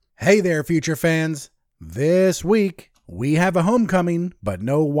Hey there, future fans. This week, we have a homecoming, but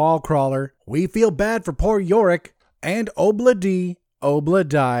no wall crawler. We feel bad for poor Yorick, and Obla Di, Obla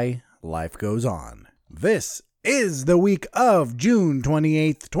Die, life goes on. This is the week of June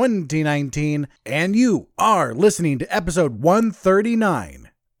 28th, 2019, and you are listening to episode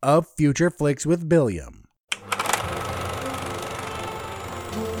 139 of Future Flicks with Billiam.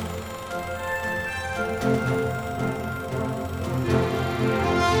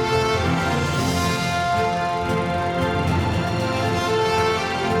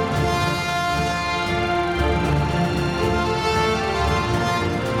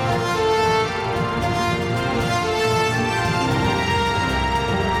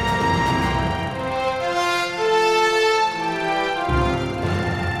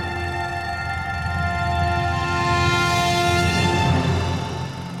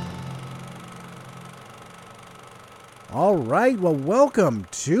 All right, well, welcome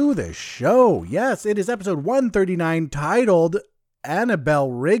to the show. Yes, it is episode 139 titled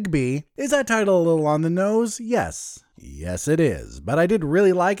Annabelle Rigby. Is that title a little on the nose? Yes, it is. But I did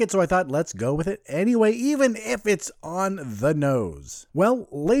really like it, so I thought let's go with it anyway, even if it's on the nose. Well,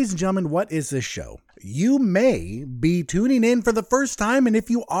 ladies and gentlemen, what is this show? You may be tuning in for the first time, and if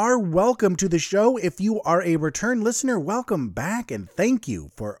you are, welcome to the show. If you are a return listener, welcome back, and thank you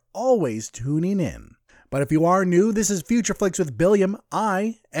for always tuning in. But if you are new, this is Future Flicks with Billiam.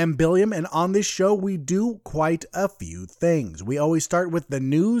 I am Billiam, and on this show, we do quite a few things. We always start with the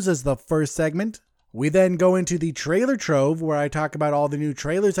news as the first segment. We then go into the trailer trove, where I talk about all the new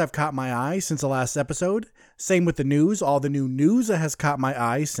trailers have caught my eye since the last episode. Same with the news, all the new news that has caught my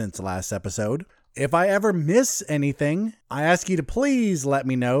eye since the last episode. If I ever miss anything, I ask you to please let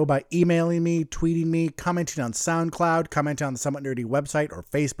me know by emailing me, tweeting me, commenting on SoundCloud, commenting on the Somewhat Nerdy website or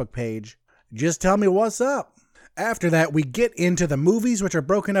Facebook page. Just tell me what's up. After that, we get into the movies, which are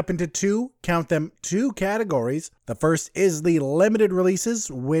broken up into two categories. The first is the limited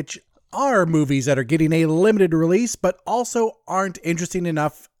releases, which are movies that are getting a limited release, but also aren't interesting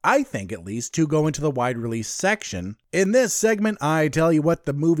enough, I think at least, to go into the wide release section. In this segment, I tell you what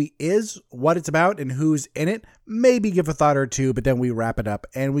the movie is, what it's about, and who's in it. Maybe give a thought or two, but then we wrap it up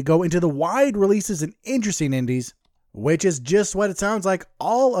and we go into the wide releases and interesting indies, which is just what it sounds like,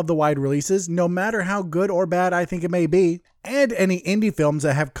 all of the wide releases, no matter how good or bad I think it may be, and any indie films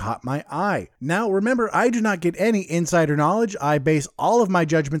that have caught my eye. Now, remember, I do not get any insider knowledge. I base all of my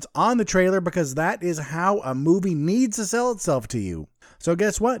judgments on the trailer because that is how a movie needs to sell itself to you. So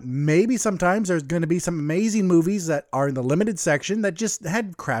guess what? Maybe sometimes there's going to be some amazing movies that are in the limited section that just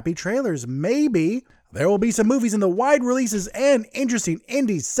had crappy trailers. Maybe there will be some movies in the wide releases and interesting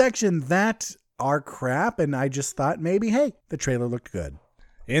indies section that are crap, and I just thought maybe, hey, the trailer looked good.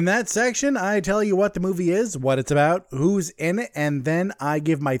 In that section, I tell you what the movie is, what it's about, who's in it, and then I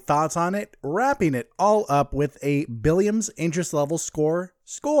give my thoughts on it, wrapping it all up with a Billiam's interest level score.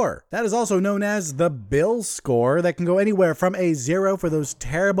 That is also known as the Bill score, that can go anywhere from a 0 for those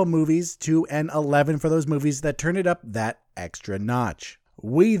terrible movies to an 11 for those movies that turn it up that extra notch.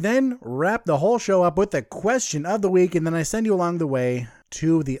 We then wrap the whole show up with the question of the week, and then I send you along the way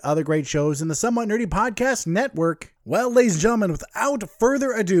to the other great shows in the Somewhat Nerdy Podcast Network. Well, ladies and gentlemen, without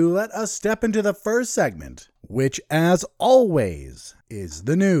further ado, let us step into the first segment, which, as always, is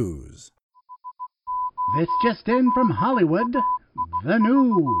the news. This just in from Hollywood, the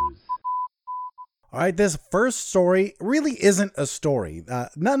news. All right, this first story really isn't a story.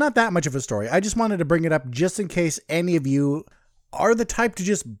 Not that much of a story. I just wanted to bring it up just in case any of you are the type to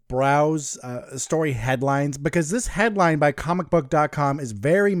just browse story headlines, because this headline by comicbook.com is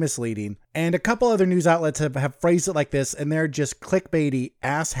very misleading, and a couple other news outlets have phrased it like this, and they're just clickbaity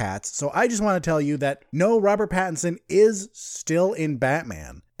asshats. So I just want to tell you that no, Robert Pattinson is still in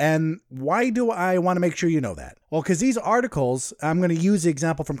Batman. And why do I want to make sure you know that? Well, because these articles, I'm going to use the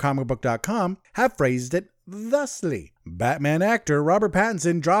example from comicbook.com, have phrased it thusly. Batman actor Robert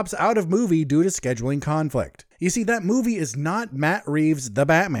Pattinson drops out of movie due to scheduling conflict. You see, that movie is not Matt Reeves' The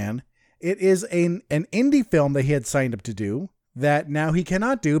Batman. It is an indie film that he had signed up to do that now he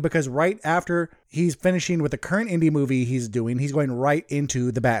cannot do, because right after he's finishing with the current indie movie he's doing, he's going right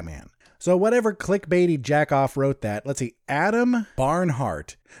into The Batman. So whatever clickbaity jackoff wrote that, let's see, Adam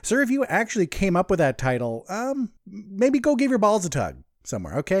Barnhart. Sir, if you actually came up with that title, maybe go give your balls a tug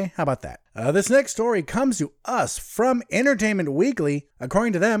somewhere, okay? How about that? This next story comes to us from Entertainment Weekly.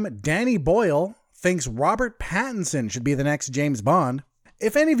 According to them, Danny Boyle thinks Robert Pattinson should be the next James Bond.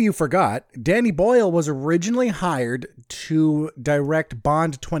 If any of you forgot, Danny Boyle was originally hired to direct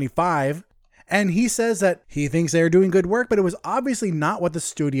Bond 25, and he says that he thinks they're doing good work, but it was obviously not what the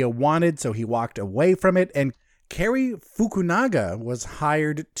studio wanted, so he walked away from it and Cary Fukunaga was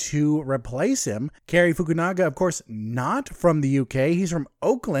hired to replace him. Cary Fukunaga, of course, not from the UK. He's from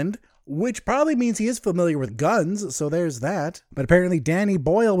Oakland, which probably means he is familiar with guns, so there's that. But apparently Danny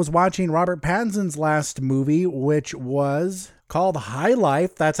Boyle was watching Robert Pattinson's last movie, which was called High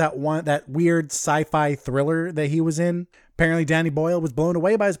Life. That's that weird sci-fi thriller that he was in. Apparently Danny Boyle was blown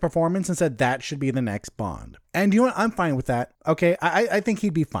away by his performance and said that should be the next Bond. And you know what? I'm fine with that. Okay, I think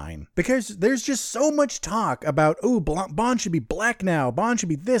he'd be fine. Because there's just so much talk about, Bond should be black now. Bond should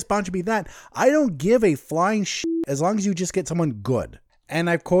be this. Bond should be that. I don't give a flying shit as long as you just get someone good.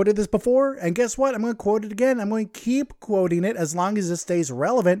 And I've quoted this before, and guess what? I'm going to quote it again. I'm going to keep quoting it as long as it stays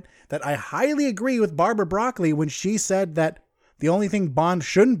relevant, that I highly agree with Barbara Broccoli when she said that the only thing Bond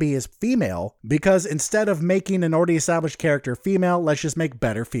shouldn't be is female, because instead of making an already established character female, let's just make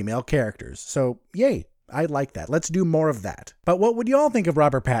better female characters. So, yay. I like that. Let's do more of that. But what would you all think of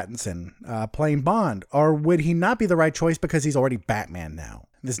Robert Pattinson playing Bond? Or would he not be the right choice because he's already Batman now?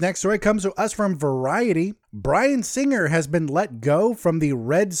 This next story comes to us from Variety. Bryan Singer has been let go from the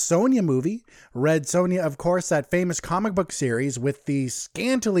Red Sonja movie. Red Sonja, of course, that famous comic book series with the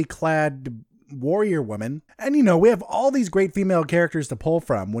scantily clad warrior woman. And we have all these great female characters to pull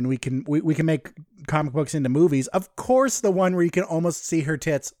from when we can make comic books into movies. Of course, the one where you can almost see her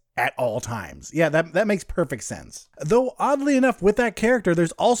tits at all times. Yeah, that makes perfect sense. Though oddly enough, with that character,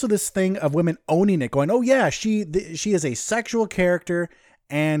 there's also this thing of women owning it, going, oh yeah, she is a sexual character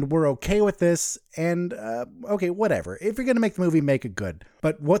and we're okay with this, and okay, whatever. If you're going to make the movie, make it good.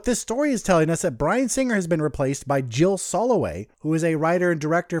 But what this story is telling us that Bryan Singer has been replaced by Jill Soloway, who is a writer and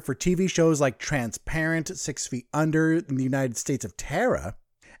director for TV shows like Transparent, 6 Feet Under, in the United States of Terra.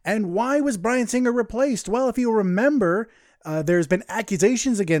 And why was Bryan Singer replaced? Well, if you remember, there's been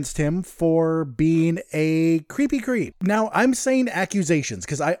accusations against him for being a creepy creep. Now, I'm saying accusations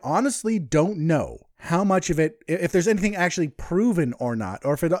because I honestly don't know how much of it, if there's anything actually proven or not,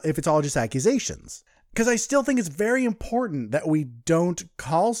 or if it's all just accusations. Because I still think it's very important that we don't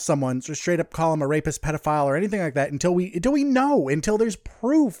call someone, or straight up call him a rapist, pedophile, or anything like that until we know, until there's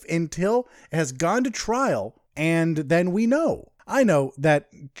proof, until it has gone to trial, and then we know. I know that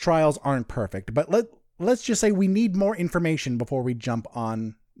trials aren't perfect, but let's just say we need more information before we jump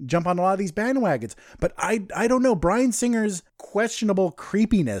on a lot of these bandwagons. But I don't know. Bryan Singer's questionable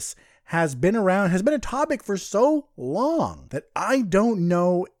creepiness has been a topic for so long that I don't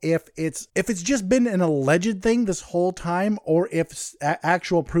know if it's just been an alleged thing this whole time or if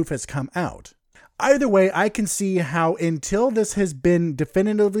actual proof has come out. Either way, I can see how until this has been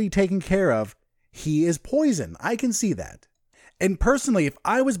definitively taken care of, he is poison. I can see that. And personally, if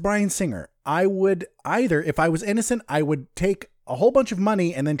I was Bryan Singer, I would if I was innocent, I would take a whole bunch of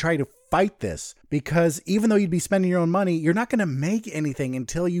money and then try to fight this, because even though you'd be spending your own money, you're not going to make anything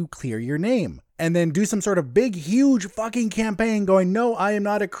until you clear your name. And then do some sort of big, huge fucking campaign going, no, I am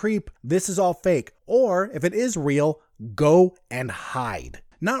not a creep. This is all fake. Or if it is real, go and hide.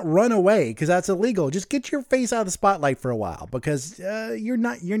 Not run away, because that's illegal. Just get your face out of the spotlight for a while, because you're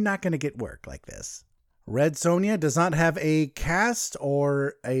not going to get work like this. Red Sonja does not have a cast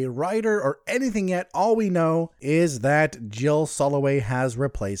or a writer or anything yet. All we know is that Jill Soloway has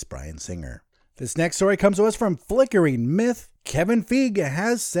replaced Bryan Singer. This next story comes to us from Flickering Myth. Kevin Feige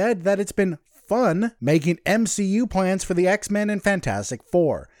has said that it's been fun making MCU plans for the X-Men and Fantastic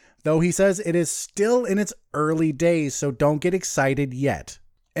Four, though he says it is still in its early days, so don't get excited yet.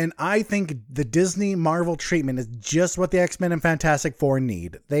 And I think the Disney Marvel treatment is just what the X-Men and Fantastic Four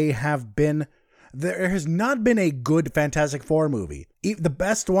need. There has not been a good Fantastic Four movie. The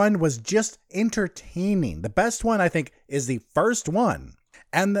best one was just entertaining. The best one, I think, is the first one.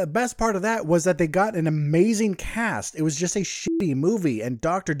 And the best part of that was that they got an amazing cast. It was just a shitty movie. And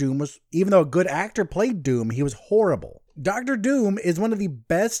Doctor Doom was, even though a good actor played Doom, he was horrible. Doctor Doom is one of the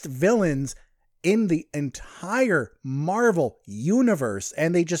best villains in the entire Marvel universe,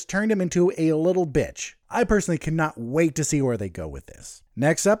 and they just turned him into a little bitch. I personally cannot wait to see where they go with this.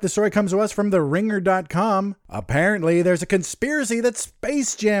 Next up, the story comes to us from TheRinger.com. Apparently, there's a conspiracy that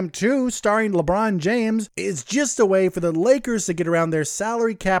Space Jam 2, starring LeBron James, is just a way for the Lakers to get around their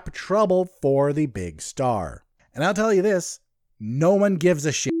salary cap trouble for the big star. And I'll tell you this, no one gives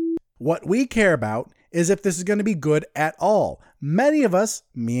a shit. What we care about is if this is going to be good at all. Many of us,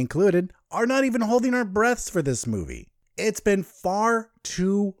 me included, are not even holding our breaths for this movie. It's been far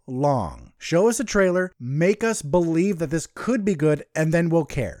too long. Show us a trailer, make us believe that this could be good, and then we'll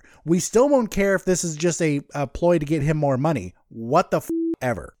care. We still won't care if this is just a ploy to get him more money. What the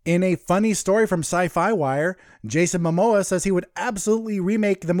ever. In a funny story from Sci-Fi Wire, Jason Momoa says he would absolutely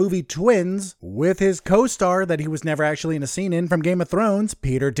remake the movie Twins with his co-star that he was never actually in a scene in from Game of Thrones,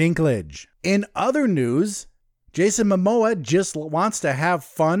 Peter Dinklage. In other news, Jason Momoa just wants to have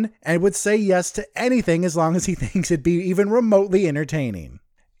fun and would say yes to anything as long as he thinks it'd be even remotely entertaining.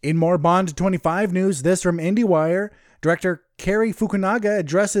 In more Bond 25 news, this from IndieWire, director Cary Fukunaga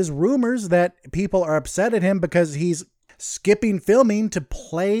addresses rumors that people are upset at him because he's skipping filming to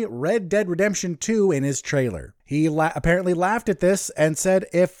play Red Dead Redemption 2 in his trailer. He apparently laughed at this and said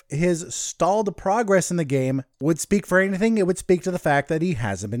if his stalled progress in the game would speak for anything, it would speak to the fact that he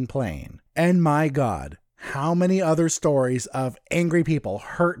hasn't been playing. And my God, how many other stories of angry people,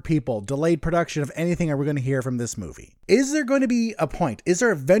 hurt people, delayed production of anything are we going to hear from this movie? Is there going to be a point? Is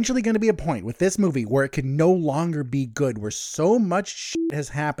there eventually going to be a point with this movie where it can no longer be good, where so much shit has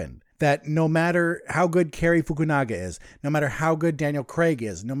happened that no matter how good Cary Fukunaga is, no matter how good Daniel Craig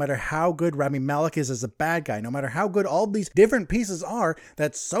is, no matter how good Rami Malek is as a bad guy, no matter how good all these different pieces are,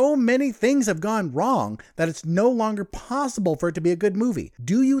 that so many things have gone wrong that it's no longer possible for it to be a good movie?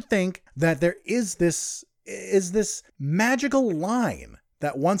 Do you think that there is this magical line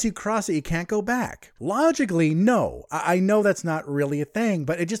that once you cross it, you can't go back? Logically, no. I know that's not really a thing,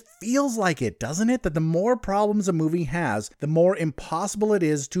 but it just feels like it, doesn't it? That the more problems a movie has, the more impossible it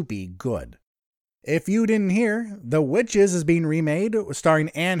is to be good. If you didn't hear, The Witches is being remade, starring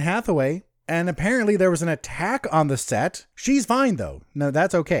Anne Hathaway, and apparently there was an attack on the set. She's fine, though. No,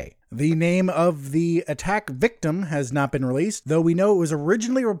 that's okay. The name of the attack victim has not been released, though we know it was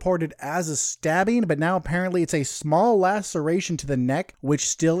originally reported as a stabbing, but now apparently it's a small laceration to the neck, which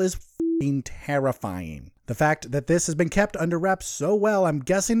still is f***ing terrifying. The fact that this has been kept under wraps so well, I'm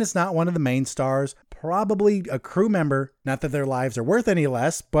guessing it's not one of the main stars, probably a crew member. Not that their lives are worth any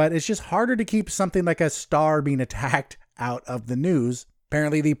less, but it's just harder to keep something like a star being attacked out of the news.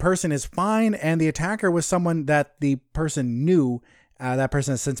 Apparently the person is fine, and the attacker was someone that the person knew. That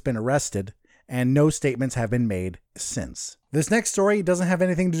person has since been arrested, and no statements have been made since. This next story doesn't have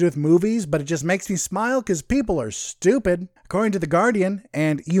anything to do with movies, but it just makes me smile because people are stupid. According to The Guardian,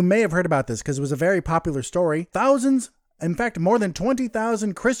 and you may have heard about this because it was a very popular story, thousands, in fact more than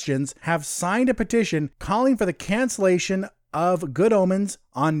 20,000 Christians have signed a petition calling for the cancellation of Good Omens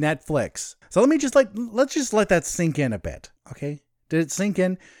on Netflix. So let's just let that sink in a bit, okay? Did it sink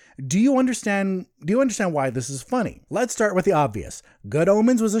in? Do you understand why this is funny? Let's start with the obvious. Good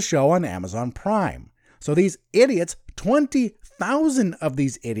Omens was a show on Amazon Prime. So these idiots, 20,000 of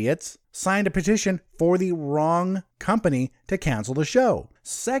these idiots, signed a petition for the wrong company to cancel the show.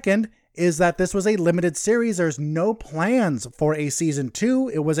 Second is that this was a limited series. There's no plans for a season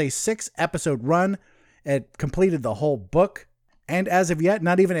 2. It was a 6-episode run. It completed the whole book. And as of yet,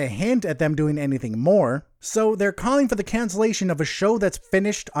 not even a hint at them doing anything more. So they're calling for the cancellation of a show that's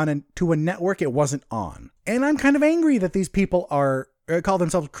finished to a network it wasn't on. And I'm kind of angry that these people call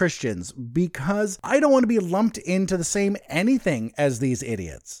themselves Christians, because I don't want to be lumped into the same anything as these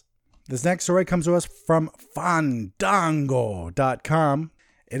idiots. This next story comes to us from Fandango.com.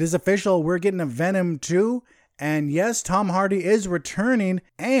 It is official, we're getting a Venom 2. And yes, Tom Hardy is returning.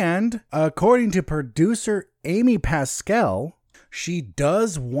 And according to producer Amy Pascal, she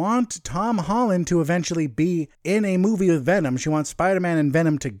does want Tom Holland to eventually be in a movie with Venom. She wants Spider-Man and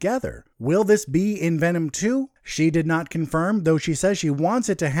Venom together. Will this be in Venom 2? She did not confirm, though she says she wants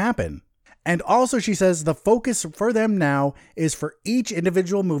it to happen. And also she says the focus for them now is for each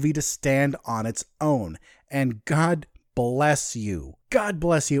individual movie to stand on its own. And God bless you. God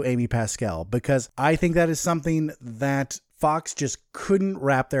bless you, Amy Pascal, because I think that is something that Fox just couldn't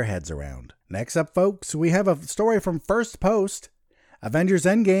wrap their heads around. Next up, folks, we have a story from First Post. Avengers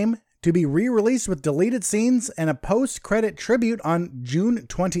Endgame to be re-released with deleted scenes and a post-credit tribute on June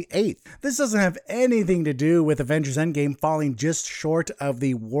 28th. This doesn't have anything to do with Avengers Endgame falling just short of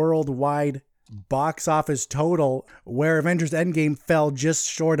the worldwide box office total where Avengers Endgame fell just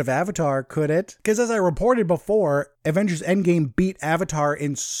short of Avatar, could it? Because as I reported before, Avengers Endgame beat Avatar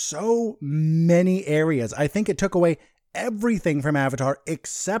in so many areas. I think it took away everything from Avatar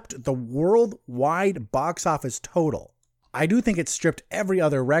except the worldwide box office total. I do think it stripped every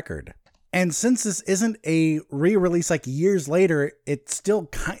other record. And since this isn't a re-release like years later, it's still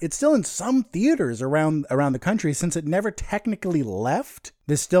in some theaters around the country. Since it never technically left,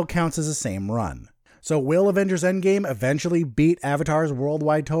 this still counts as the same run. So will Avengers Endgame eventually beat Avatar's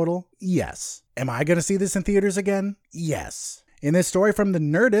worldwide total? Yes. Am I going to see this in theaters again? Yes. In this story from The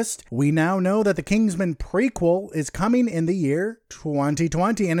Nerdist, we now know that the Kingsman prequel is coming in the year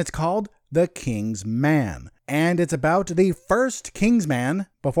 2020, and it's called The King's Man. And it's about the first Kingsman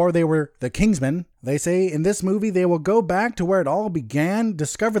before they were the Kingsmen. They say in this movie they will go back to where it all began,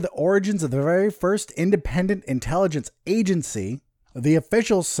 discover the origins of the very first independent intelligence agency. The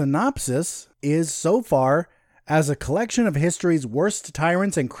official synopsis is so far, As a collection of history's worst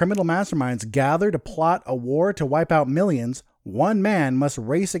tyrants and criminal masterminds gather to plot a war to wipe out millions, one man must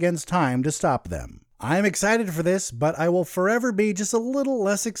race against time to stop them. I am excited for this, but I will forever be just a little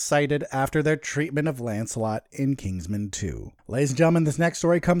less excited after their treatment of Lancelot in Kingsman 2. Ladies and gentlemen, this next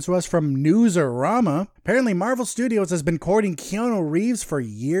story comes to us from Newsarama. Apparently, Marvel Studios has been courting Keanu Reeves for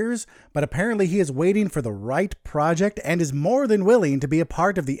years, but apparently he is waiting for the right project and is more than willing to be a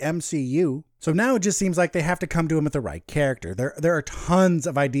part of the MCU. So now it just seems like they have to come to him with the right character. There are tons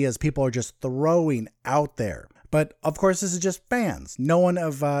of ideas people are just throwing out there. But of course, this is just fans. No one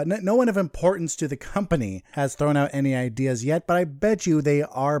of importance to the company has thrown out any ideas yet, but I bet you they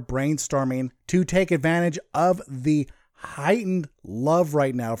are brainstorming to take advantage of the heightened love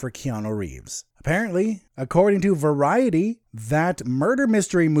right now for Keanu Reeves. Apparently, according to Variety, that murder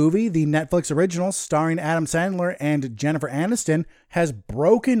mystery movie, the Netflix original starring Adam Sandler and Jennifer Aniston, has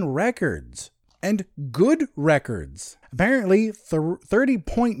broken records. And good records. Apparently,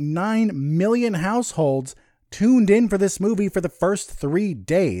 30.9 million households tuned in for this movie for the first 3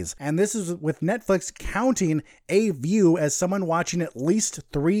 days, and this is with Netflix counting a view as someone watching at least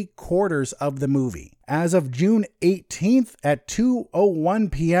 3/4 of the movie. As of June 18th at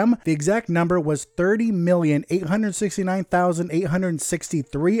 2:01 p.m., the exact number was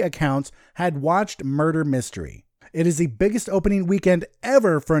 30,869,863 accounts had watched Murder Mystery. It is the biggest opening weekend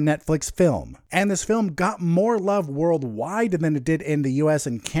ever for a Netflix film. And this film got more love worldwide than it did in the US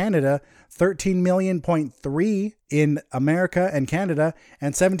and Canada, 13.3 million in America and Canada,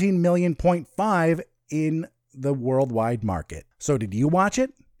 and 17.5 million in the worldwide market. So did you watch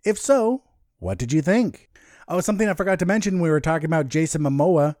it? If so, what did you think? Oh, something I forgot to mention, we were talking about Jason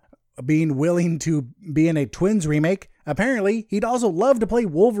Momoa being willing to be in a Twins remake. Apparently, he'd also love to play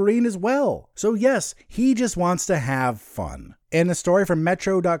Wolverine as well. So yes, he just wants to have fun. In a story from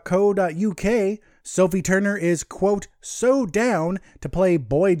metro.co.uk, Sophie Turner is, quote, so down to play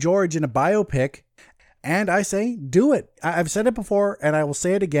Boy George in a biopic. And I say, do it. I've said it before, and I will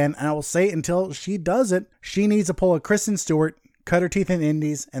say it again, and I will say it until she does it. She needs to pull a Kristen Stewart, cut her teeth in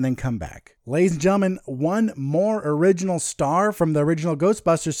indies, and then come back. Ladies and gentlemen, one more original star from the original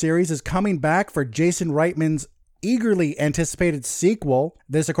Ghostbusters series is coming back for Jason Reitman's eagerly anticipated sequel.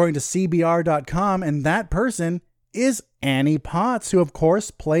 This according to CBR.com, and that person is Annie Potts, who of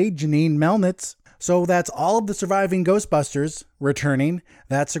course played Janine Melnitz. So that's all of the surviving Ghostbusters returning.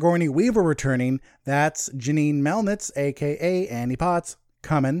 That's Sigourney Weaver returning. That's Janine Melnitz, aka Annie Potts,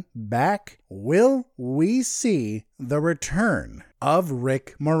 coming back. Will we see the return of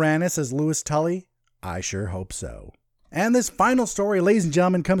Rick Moranis as Louis Tully? I sure hope so. And this final story, ladies and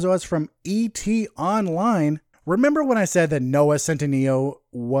gentlemen, comes to us from ET Online. Remember when I said that Noah Centineo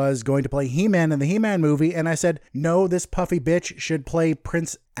was going to play He-Man in the He-Man movie, and I said, no, this puffy bitch should play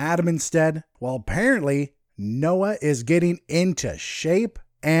Prince Adam instead? Well, apparently, Noah is getting into shape,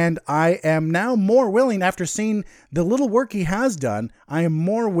 and I am now more willing, after seeing the little work he has done, I am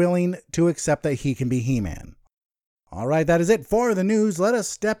more willing to accept that he can be He-Man. All right, that is it for the news. Let us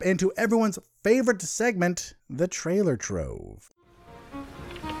step into everyone's favorite segment, the Trailer Trove.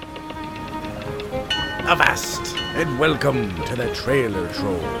 Avast, and welcome to the Trailer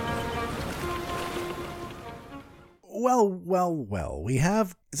Trove. Well, we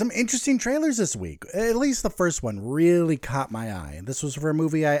have some interesting trailers this week. At least the first one really caught my eye. This was for a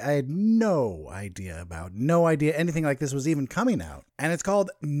movie I had no idea about, no idea anything like this was even coming out. And it's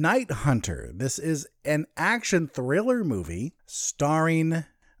called Night Hunter. This is an action thriller movie starring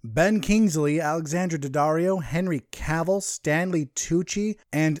Ben Kingsley, Alexandra Daddario, Henry Cavill, Stanley Tucci,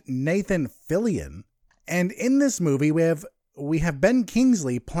 and Nathan Fillion. And in this movie, we have Ben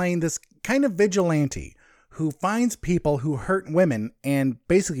Kingsley playing this kind of vigilante who finds people who hurt women and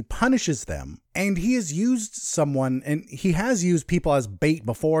basically punishes them. And he has used people as bait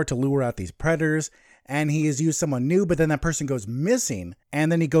before to lure out these predators. And he has used someone new, but then that person goes missing. And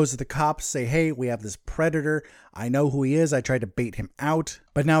then he goes to the cops, say, hey, we have this predator. I know who he is. I tried to bait him out.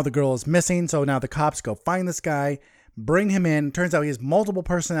 But now the girl is missing. So now the cops go find this guy, bring him in. Turns out he has multiple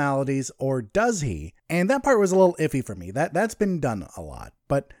personalities, or does he? And that part was a little iffy for me. That's been done a lot.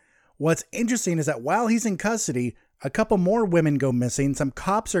 But what's interesting is that while he's in custody, a couple more women go missing, some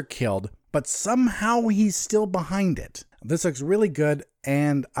cops are killed, but somehow he's still behind it. This looks really good,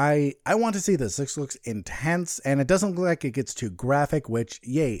 and I want to see this. This looks intense, and it doesn't look like it gets too graphic, which,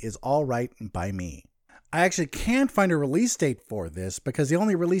 yay, is all right by me. I actually can't find a release date for this, because the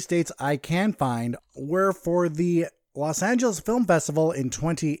only release dates I can find were for the Los Angeles Film Festival in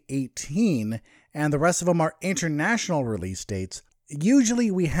 2018, and the rest of them are international release dates.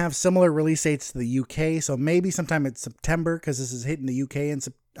 Usually we have similar release dates to the UK, so maybe sometime in September, because this is hitting the UK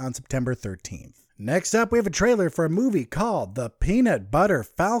on September 13th. Next up, we have a trailer for a movie called The Peanut Butter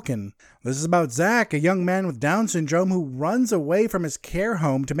Falcon. This is about Zach, a young man with Down syndrome who runs away from his care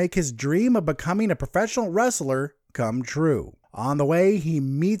home to make his dream of becoming a professional wrestler come true. On the way, he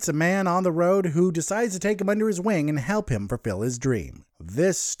meets a man on the road who decides to take him under his wing and help him fulfill his dream.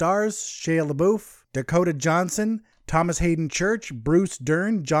 This stars Shia LaBeouf, Dakota Johnson, Thomas Hayden Church, Bruce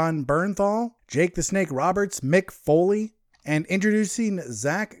Dern, John Bernthal, Jake the Snake Roberts, Mick Foley, and introducing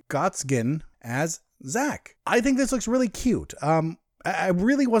Zach Gottsagen as Zach. I think this looks really cute. I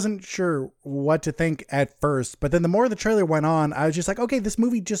really wasn't sure what to think at first, but then the more the trailer went on, I was just like, okay, this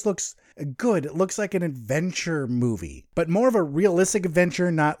movie just looks good. It looks like an adventure movie, but more of a realistic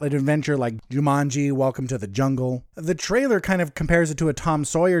adventure, not an adventure like Jumanji, Welcome to the Jungle. The trailer kind of compares it to a Tom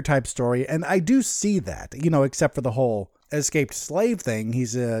Sawyer type story, and I do see that, except for the whole escaped slave thing.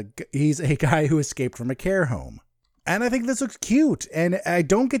 He's a guy who escaped from a care home. And I think this looks cute, and I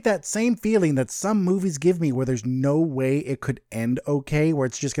don't get that same feeling that some movies give me where there's no way it could end okay, where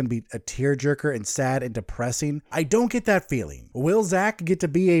it's just going to be a tearjerker and sad and depressing. I don't get that feeling. Will Zach get to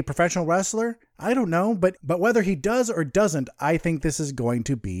be a professional wrestler? I don't know, but whether he does or doesn't, I think this is going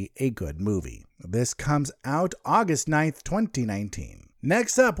to be a good movie. This comes out August 9th, 2019.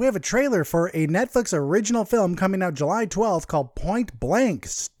 Next up, we have a trailer for a Netflix original film coming out July 12th called Point Blank,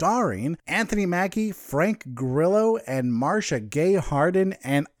 starring Anthony Mackie, Frank Grillo, and Marcia Gay Harden,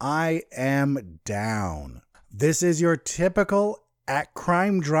 and I am down. This is your typical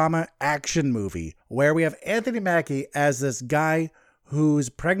crime drama action movie where we have Anthony Mackie as this guy whose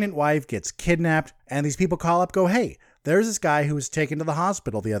pregnant wife gets kidnapped, and these people call up, go, hey, there's this guy who was taken to the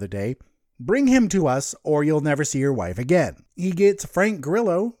hospital the other day. Bring him to us or you'll never see your wife again. He gets Frank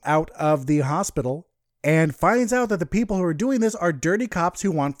Grillo out of the hospital and finds out that the people who are doing this are dirty cops who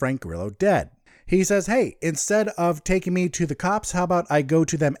want Frank Grillo dead. He says, hey, instead of taking me to the cops, how about I go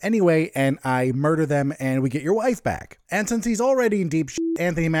to them anyway and I murder them and we get your wife back? And since he's already in deep shit,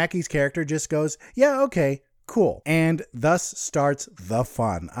 Anthony Mackie's character just goes, yeah, okay, cool. And thus starts the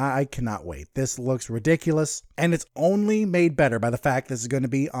fun. I cannot wait. This looks ridiculous, and it's only made better by the fact this is going to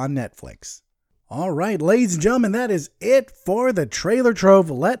be on Netflix. All right, ladies and gentlemen, that is it for the Trailer Trove.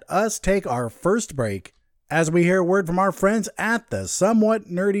 Let us take our first break as we hear a word from our friends at the Somewhat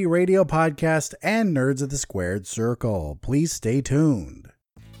Nerdy Radio Podcast and Nerds of the Squared Circle. Please stay tuned.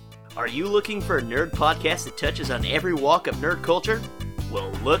 Are you looking for a nerd podcast that touches on every walk of nerd culture? Well,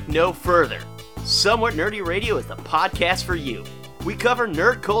 look no further. Somewhat Nerdy Radio is the podcast for you. We cover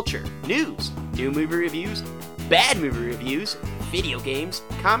nerd culture, news, new movie reviews, bad movie reviews, video games,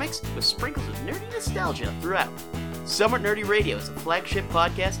 comics, with sprinkles of nerdy nostalgia throughout. Somewhat Nerdy Radio is a flagship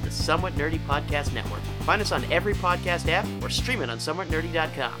podcast of the Somewhat Nerdy Podcast Network. Find us on every podcast app or stream it on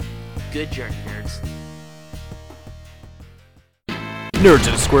somewhatnerdy.com. Good journey, nerds. Nerds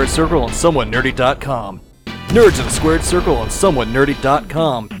in a Squared Circle on somewhatnerdy.com. Nerds in the Squared Circle on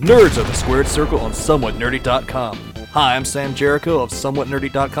somewhatnerdy.com. Nerds of the Squared Circle on somewhatnerdy.com. Hi, I'm Sam Jericho of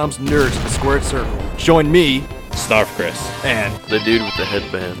somewhatnerdy.com's Nerds in the Squared Circle. Join me, Snarf Chris, and the dude with the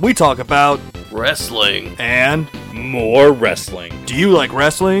headband. we talk about Wrestling. and More wrestling. do you like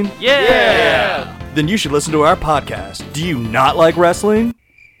wrestling? Yeah! Then you should listen to our podcast. Do you not like wrestling?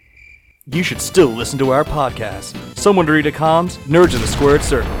 You should still listen to our podcast. somewhatnerdy.com's Nerds in the Squared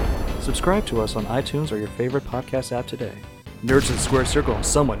Circle. Subscribe to us on iTunes or your favorite podcast app today. Nerds in the Squared Circle on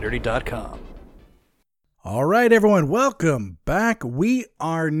somewhatnerdy.com. All right, everyone, welcome back. We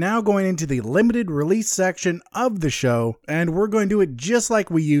are now going into the limited release section of the show, and we're going to do it just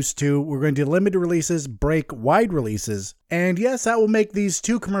like we used to. We're going to do limited releases, break wide releases, and yes, that will make these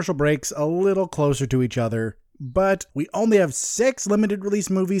two commercial breaks a little closer to each other. But we only have 6 limited release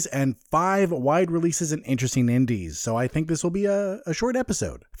movies and 5 wide releases and interesting indies, so I think this will be a short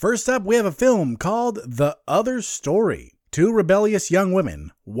episode. First up, we have a film called The Other Story. 2 rebellious young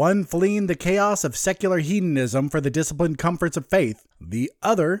women, one fleeing the chaos of secular hedonism for the disciplined comforts of faith, the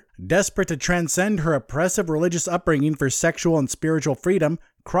other, desperate to transcend her oppressive religious upbringing for sexual and spiritual freedom,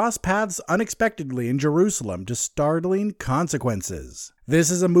 cross paths unexpectedly in Jerusalem to startling consequences.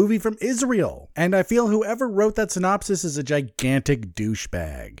 This is a movie from Israel, and I feel whoever wrote that synopsis is a gigantic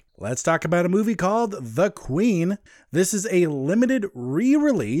douchebag. Let's talk about a movie called The Queen. This is a limited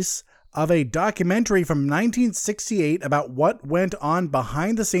re-release of a documentary from 1968 about what went on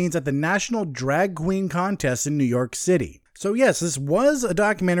behind the scenes at the National Drag Queen Contest in New York City. So yes, this was a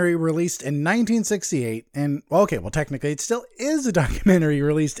documentary released in 1968, and technically it still is a documentary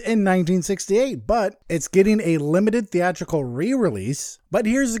released in 1968, but it's getting a limited theatrical re-release. But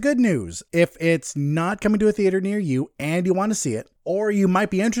here's the good news. If it's not coming to a theater near you and you want to see it, or you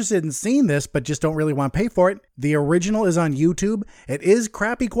might be interested in seeing this but just don't really want to pay for it, the original is on YouTube. It is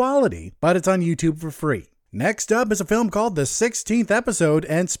crappy quality, but it's on YouTube for free. Next up is a film called The 16th Episode,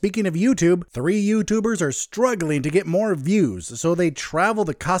 and speaking of YouTube, 3 YouTubers are struggling to get more views, so they travel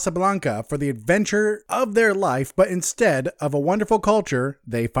to Casablanca for the adventure of their life, but instead of a wonderful culture,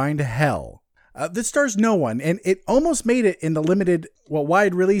 they find hell. This stars no one, and it almost made it in the limited,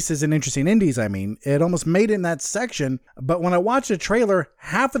 wide releases and interesting indies, it almost made it in that section, but when I watched the trailer,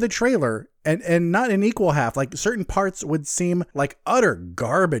 half of the trailer, and not an equal half, like certain parts would seem like utter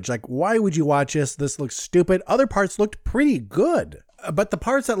garbage, like why would you watch this? This looks stupid. Other parts looked pretty good. But the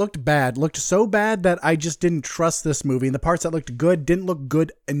parts that looked bad looked so bad that I just didn't trust this movie, and the parts that looked good didn't look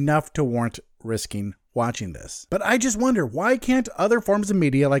good enough to warrant risking watching this. But I just wonder, why can't other forms of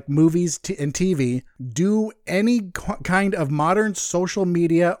media like movies and TV do any kind of modern social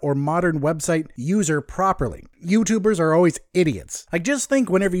media or modern website user properly? YouTubers are always idiots. Like, just think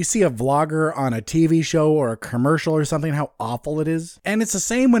whenever you see a vlogger on a TV show or a commercial or something, how awful it is. And it's the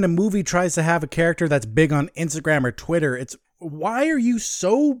same when a movie tries to have a character that's big on Instagram or Twitter. Why are you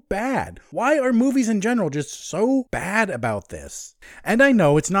so bad? Why are movies in general just so bad about this? And I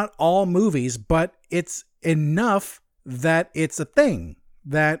know it's not all movies, but it's enough that it's a thing,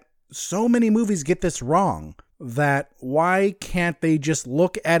 that so many movies get this wrong, that why can't they just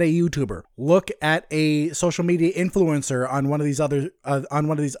look at a YouTuber, look at a social media influencer on one of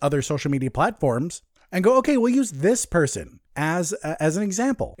these other social media platforms and go, okay, we'll use this person as an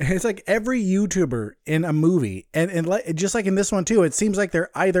example. It's like every YouTuber in a movie, and just like in this one too, it seems like they're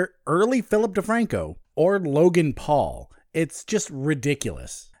either early Philip DeFranco or Logan Paul. It's just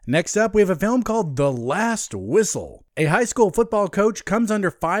ridiculous. Next up, we have a film called The Last Whistle. A high school football coach comes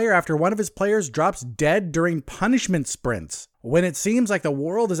under fire after one of his players drops dead during punishment sprints. When it seems like the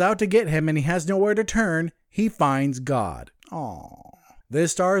world is out to get him and he has nowhere to turn, he finds God. Aww.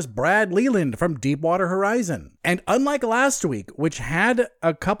 This stars Brad Leland from Deepwater Horizon. And unlike last week, which had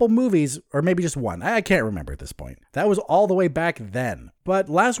a couple movies, or maybe just one, I can't remember at this point. That was all the way back then. But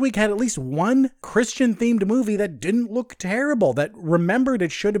last week had at least one Christian-themed movie that didn't look terrible, that remembered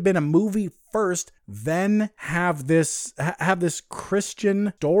it should have been a movie first, then have this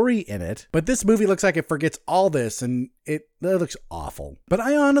Christian story in it. But this movie looks like it forgets all this, and it looks awful. But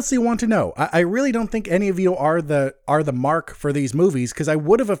I honestly want to know. I really don't think any of you are the mark for these movies, because I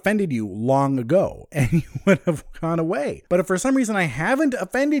would have offended you long ago, and you would have gone away. But if for some reason I haven't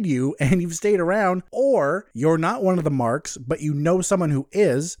offended you, and you've stayed around, or you're not one of the marks, but you know someone who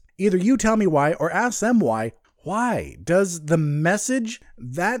is, either you tell me why or ask them why. Why does the message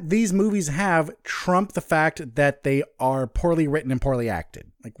that these movies have trump the fact that they are poorly written and poorly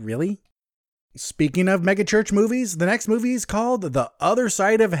acted? Like, really? Speaking of megachurch movies, the next movie is called The Other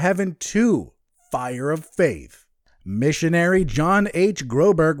Side of Heaven 2, Fire of Faith. Missionary John H.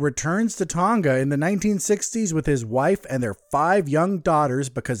 Groberg returns to Tonga in the 1960s with his wife and their 5 young daughters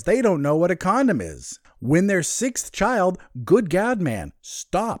because they don't know what a condom is. When their 6th child, good God man,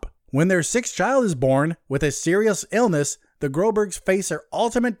 stop. When their 6th child is born with a serious illness, the Grobergs face their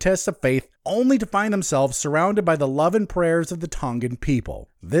ultimate test of faith only to find themselves surrounded by the love and prayers of the Tongan people.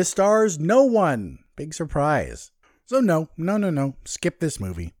 This stars no one. Big surprise. So no. Skip this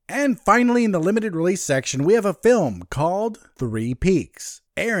movie. And finally, in the limited release section, we have a film called 3 Peaks.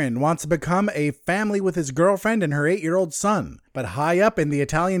 Aaron wants to become a family with his girlfriend and her 8-year-old son. But high up in the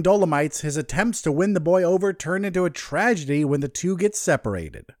Italian Dolomites, his attempts to win the boy over turn into a tragedy when the two get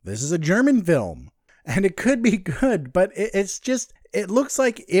separated. This is a German film. And it could be good, but it looks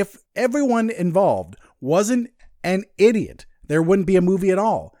like if everyone involved wasn't an idiot, there wouldn't be a movie at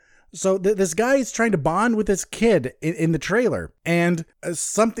all. So this guy is trying to bond with this kid in the trailer, and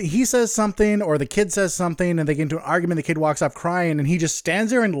he says something, or the kid says something, and they get into an argument. The kid walks off crying, and he just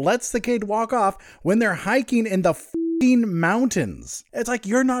stands there and lets the kid walk off when they're hiking in the mountains. It's like,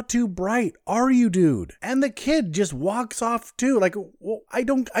 you're not too bright, are you, dude? And the kid just walks off too. Like, well, I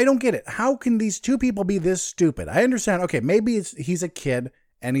don't get it. How can these two people be this stupid? I understand. Okay, maybe he's a kid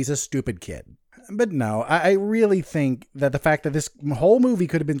and he's a stupid kid. But no, I really think that the fact that this whole movie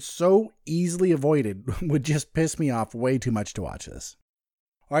could have been so easily avoided would just piss me off way too much to watch this.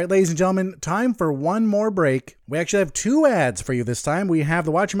 All right, ladies and gentlemen, time for one more break. We actually have 2 ads for you this time. We have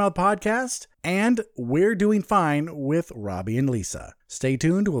the Watch Your Mouth podcast, and We're Doing Fine with Robbie and Lisa. Stay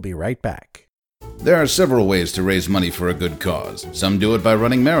tuned. We'll be right back. There are several ways to raise money for a good cause. Some do it by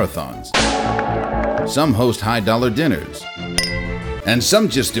running marathons. Some host high-dollar dinners. And some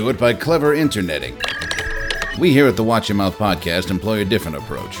just do it by clever interneting. We here at the Watch Your Mouth podcast employ a different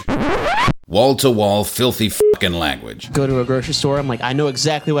approach. Wall-to-wall, filthy fucking language. Go to a grocery store, I'm like, I know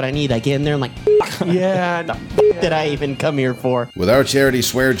exactly what I need. I get in there, I'm like, yeah, the did I even come here for? With our charity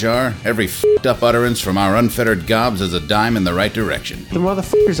swear jar, every fucked up utterance from our unfettered gobs is a dime in the right direction. The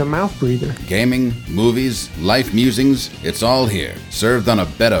motherfucker's a mouth breather. Gaming, movies, life musings, it's all here. Served on a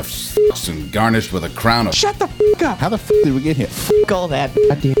bed of fucks and garnished with a crown of... Shut the fuck up! How the fuck did we get here? Fuck all that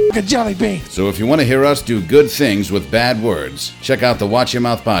goddamn A jelly bean. So if you want to hear us do good things with bad words, check out the Watch Your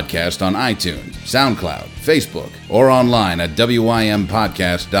Mouth podcast on iTunes, SoundCloud, Facebook, or online at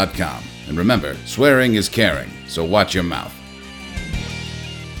wympodcast.com. And remember, swearing is caring, so watch your mouth.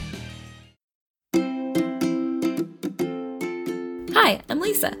 Hi, I'm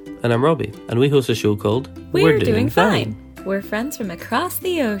Lisa. And I'm Robbie, and we host a show called We're Doing Fine. We're friends from across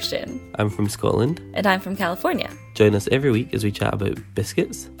the ocean. I'm from Scotland. And I'm from California. Join us every week as we chat about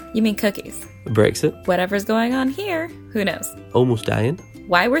biscuits, You mean cookies? Brexit, Whatever's going on here, who knows? almost dying,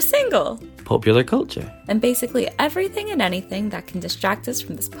 Why we're single. popular culture. And basically everything and anything that can distract us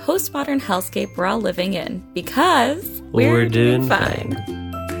from this postmodern hellscape we're all living in. Because We're doing fine.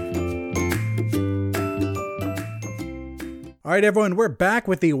 All right, everyone, we're back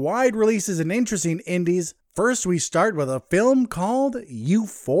with the wide releases and interesting indies. First, we start with a film called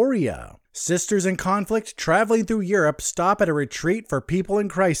Euphoria. Sisters in conflict traveling through Europe stop at a retreat for people in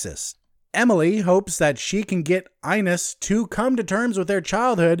crisis. Emily hopes that she can get Ines to come to terms with their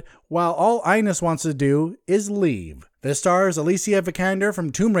childhood, while all Ines wants to do is leave. This stars Alicia Vikander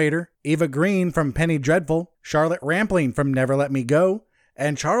from Tomb Raider, Eva Green from Penny Dreadful, Charlotte Rampling from Never Let Me Go,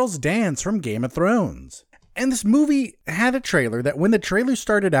 and Charles Dance from Game of Thrones. And this movie had a trailer that when the trailer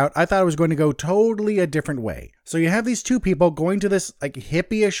started out, I thought it was going to go totally a different way. So you have these two people going to this like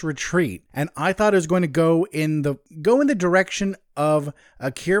hippie-ish retreat, and I thought it was going to go in the direction of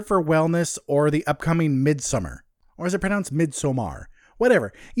A Cure for Wellness or the upcoming Midsummer. Or is it pronounced Midsommar?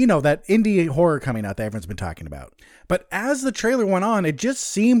 Whatever. You know, that indie horror coming out that everyone's been talking about. But as the trailer went on, it just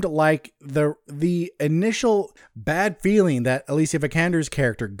seemed like the initial bad feeling that Alicia Vikander's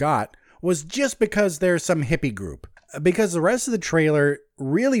character got was just because there's some hippie group. Because the rest of the trailer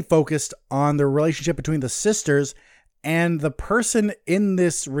really focused on the relationship between the sisters and the person in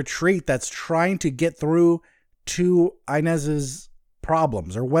this retreat that's trying to get through to Inez's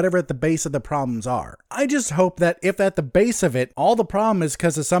problems or whatever at the base of the problems are. I just hope that if at the base of it, all the problem is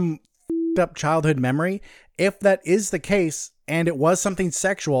because of some up childhood memory, if that is the case and it was something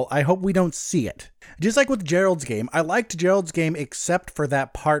sexual, I hope we don't see it. Just like with Gerald's Game, I liked Gerald's Game except for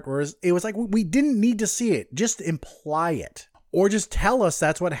that part where it was like we didn't need to see it. Just imply it. Or just tell us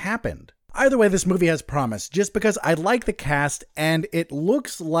that's what happened. Either way, this movie has promise, just because I like the cast and it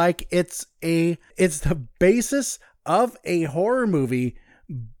looks like it's the basis of a horror movie,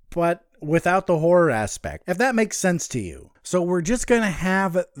 but without the horror aspect, if that makes sense to you. So we're just going to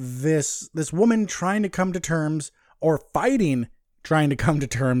have this woman trying to come to terms, or fighting trying to come to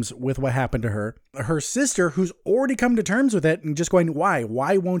terms with what happened to her. Her sister, who's already come to terms with it and just going, why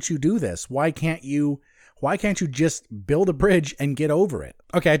won't you do this? Why can't you just build a bridge and get over it?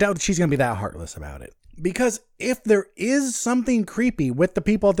 Okay, I doubt that she's going to be that heartless about it. Because if there is something creepy with the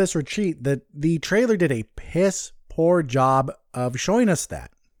people at this retreat, the trailer did a piss poor job of showing us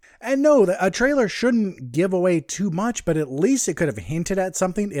that. And no, a trailer shouldn't give away too much, but at least it could have hinted at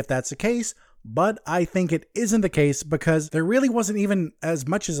something if that's the case. But I think it isn't the case because there really wasn't even as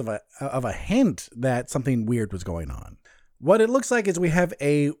much as of a hint that something weird was going on. What it looks like is we have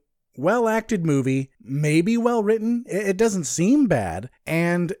a well-acted movie, maybe well-written, it doesn't seem bad,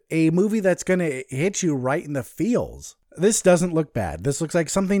 and a movie that's going to hit you right in the feels. This doesn't look bad. This looks like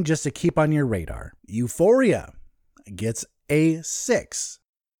something just to keep on your radar. Euphoria gets a 6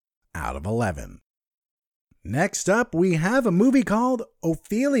 out of 11. Next up, we have a movie called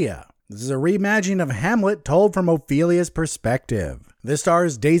Ophelia. This is a reimagining of Hamlet told from Ophelia's perspective. This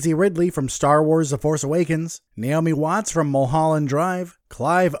stars Daisy Ridley from Star Wars The Force Awakens, Naomi Watts from Mulholland Drive,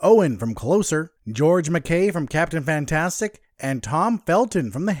 Clive Owen from Closer, George McKay from Captain Fantastic, and Tom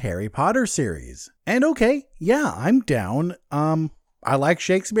Felton from the Harry Potter series. And okay, yeah, I'm down. I like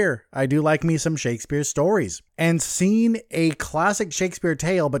Shakespeare. I do like me some Shakespeare stories. And seeing a classic Shakespeare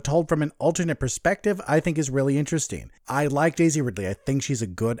tale but told from an alternate perspective, I think is really interesting. I like Daisy Ridley. I think she's a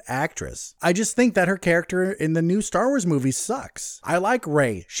good actress. I just think that her character in the new Star Wars movie sucks. I like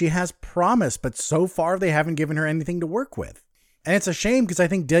Rey. She has promise, but so far they haven't given her anything to work with. And it's a shame because I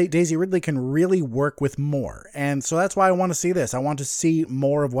think Daisy Ridley can really work with more. And so that's why I want to see this. I want to see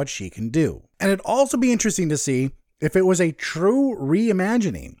more of what she can do. And it'd also be interesting to see if it was a true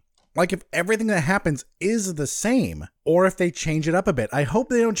reimagining. Like if everything that happens is the same, or if they change it up a bit. I hope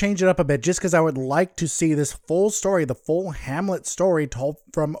they don't change it up a bit just because I would like to see this full story, the full Hamlet story told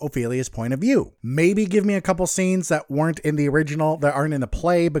from Ophelia's point of view. Maybe give me a couple scenes that weren't in the original, that aren't in the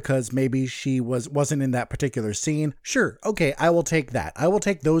play because maybe she wasn't in that particular scene. Sure, okay, I will take that. I will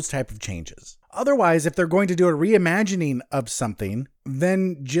take those type of changes. Otherwise, if they're going to do a reimagining of something,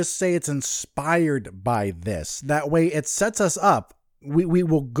 then just say it's inspired by this. That way it sets us up. We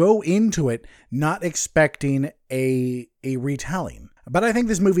will go into it not expecting a retelling. But I think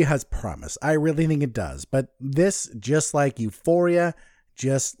this movie has promise. I really think it does. But this, just like Euphoria,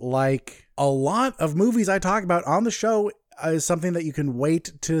 just like a lot of movies I talk about on the show, is something that you can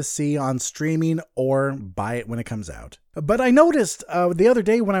wait to see on streaming or buy it when it comes out. But I noticed the other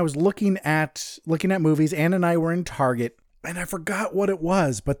day when I was looking at movies, Ann and I were in Target, and I forgot what it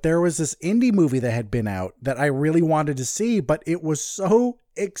was, but there was this indie movie that had been out that I really wanted to see, but it was so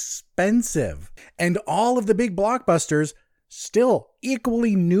expensive. And all of the big blockbusters, still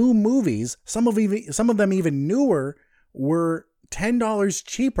equally new movies, some of them even newer, were $10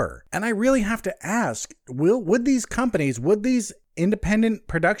 cheaper. And I really have to ask, would these independent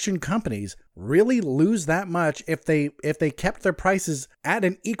production companies really lose that much if they kept their prices at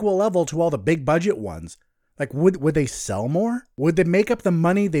an equal level to all the big budget ones? Like, would they sell more? Would they make up the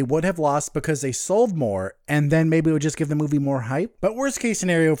money they would have lost because they sold more, and then maybe it would just give the movie more hype? But worst case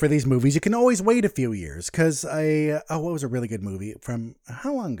scenario for these movies, you can always wait a few years, because what was a really good movie from,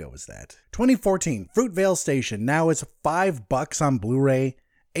 how long ago was that? 2014, Fruitvale Station. Now it's $5 on Blu-ray,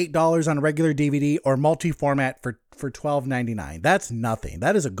 $8 on regular DVD, or multi-format for $12.99. That's nothing.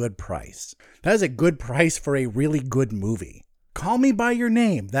 That is a good price. That is a good price for a really good movie. Call Me By Your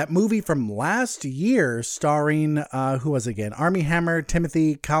Name, that movie from last year starring, who was it again? Armie Hammer,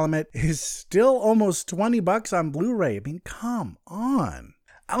 Timothy Chalamet, is still almost $20 on Blu-ray. I mean, come on.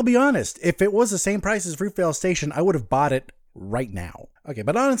 I'll be honest, if it was the same price as Fruitvale Station, I would have bought it right now. Okay,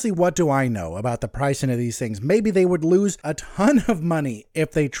 but honestly, what do I know about the pricing of these things? Maybe they would lose a ton of money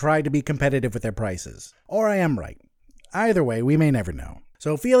if they tried to be competitive with their prices. Or I am right. Either way, we may never know.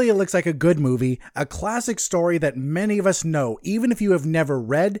 So Ophelia looks like a good movie, a classic story that many of us know, even if you have never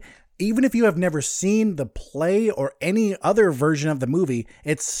read, even if you have never seen the play or any other version of the movie,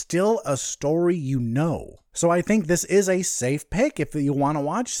 it's still a story you know. So I think this is a safe pick if you want to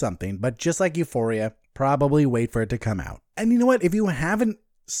watch something, but just like Euphoria, probably wait for it to come out. And you know what? If you haven't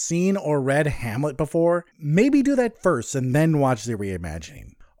seen or read Hamlet before, maybe do that first and then watch the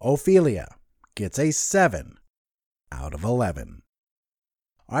reimagining. Ophelia gets a 7 out of 11.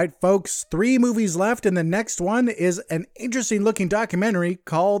 All right, folks, 3 movies left, and the next one is an interesting-looking documentary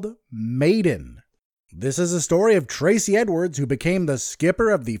called Maiden. This is a story of Tracy Edwards, who became the skipper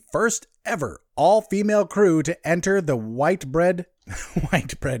of the first ever all-female crew to enter the Whitbread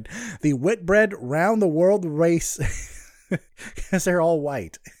round-the-world race, because they're all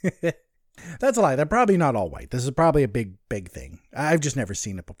white. That's a lie. They're probably not all white. This is probably a big thing. I've just never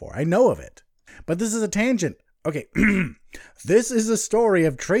seen it before. I know of it, but this is a tangent. Okay, this is the story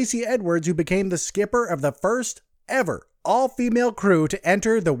of Tracy Edwards, who became the skipper of the first ever all-female crew to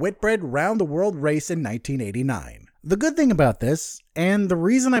enter the Whitbread round-the-world race in 1989. The good thing about this, and the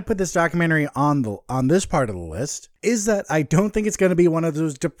reason I put this documentary on this part of the list, is that I don't think it's going to be one of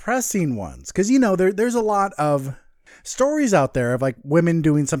those depressing ones. Because, you know, there's a lot of stories out there of like women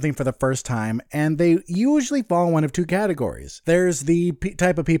doing something for the first time, and they usually fall in one of two categories. There's the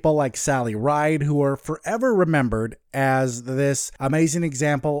type of people like Sally Ride, who are forever remembered as this amazing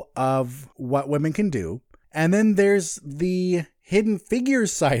example of what women can do. And then there's the hidden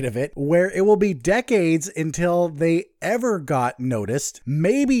figures side of it, where it will be decades until they ever got noticed.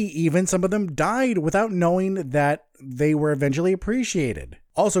 Maybe even some of them died without knowing that they were eventually appreciated.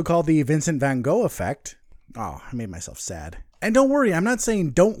 Also called the Vincent van Gogh effect. Oh, I made myself sad. And don't worry, I'm not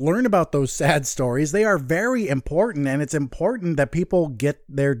saying don't learn about those sad stories. They are very important, and it's important that people get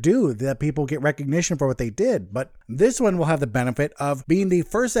their due, that people get recognition for what they did. But this one will have the benefit of being the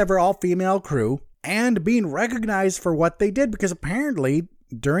first ever all-female crew and being recognized for what they did, because apparently,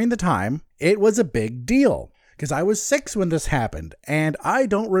 during the time, it was a big deal. Because I was 6 when this happened, and I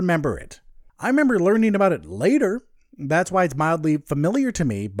don't remember it. I remember learning about it later. That's why it's mildly familiar to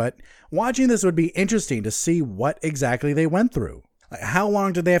me, but watching this would be interesting to see what exactly they went through. Like, how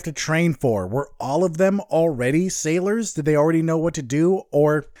long did they have to train for? Were all of them already sailors? Did they already know what to do?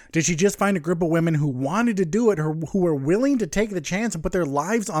 Or did she just find a group of women who wanted to do it, who were willing to take the chance and put their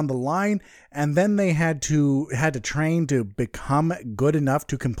lives on the line, and then they had to train to become good enough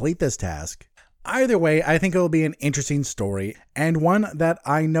to complete this task? Either way, I think it will be an interesting story, and one that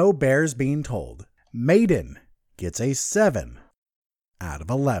I know bears being told. Maiden gets a 7 out of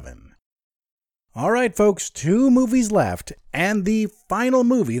 11. All right, folks, 2 movies left, and the final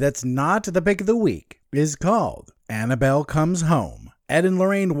movie that's not the pick of the week is called Annabelle Comes Home. Ed and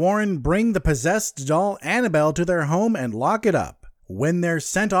Lorraine Warren bring the possessed doll Annabelle to their home and lock it up. When they're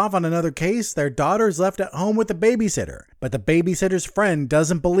sent off on another case, their daughter's left at home with the babysitter, but the babysitter's friend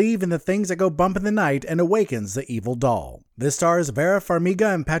doesn't believe in the things that go bump in the night and awakens the evil doll. This stars Vera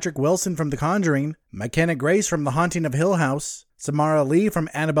Farmiga and Patrick Wilson from The Conjuring, McKenna Grace from The Haunting of Hill House, Samara Lee from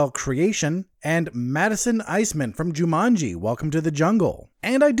Annabelle Creation, and Madison Iseman from Jumanji, Welcome to the Jungle.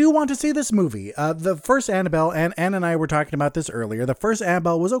 And I do want to see this movie. The first Annabelle, and Ann and I were talking about this earlier, the first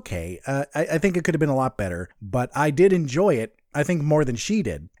Annabelle was okay. I think it could have been a lot better, but I did enjoy it, I think more than she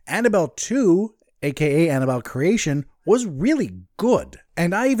did. Annabelle 2, aka Annabelle Creation, was really good.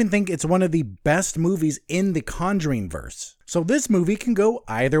 And I even think it's one of the best movies in the Conjuring verse. So this movie can go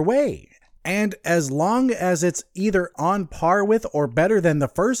either way. And as long as it's either on par with or better than the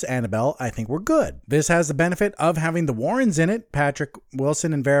first Annabelle, I think we're good. This has the benefit of having the Warrens in it, Patrick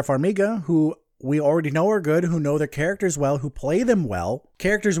Wilson and Vera Farmiga, who we already know are good, who know their characters well, who play them well.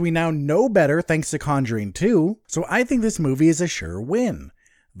 Characters we now know better thanks to Conjuring 2. So I think this movie is a sure win.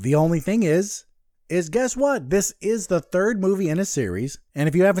 The only thing is guess what? This is the 3rd movie in a series. And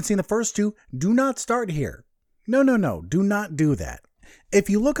if you haven't seen the first 2, do not start here. No. Do not do that. If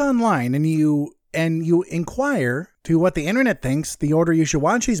you look online and you inquire to what the internet thinks the order you should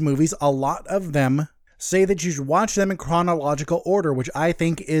watch these movies, a lot of them say that you should watch them in chronological order, which I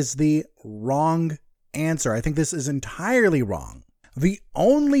think is the wrong answer. I think this is entirely wrong. The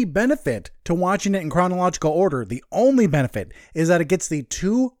only benefit to watching it in chronological order, the only benefit, is that it gets the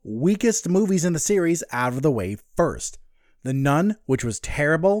 2 weakest movies in the series out of the way first. The Nun, which was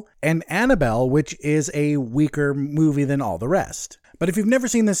terrible, and Annabelle, which is a weaker movie than all the rest. But if you've never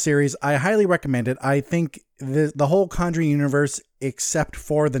seen this series, I highly recommend it. I think the whole Conjuring universe, except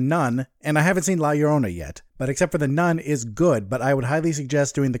for The Nun, and I haven't seen La Llorona yet, but except for The Nun, is good. But I would highly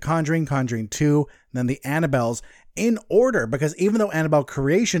suggest doing The Conjuring, Conjuring 2, and then the Annabelles in order, because even though Annabelle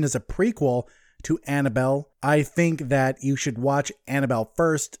Creation is a prequel to Annabelle, I think that you should watch Annabelle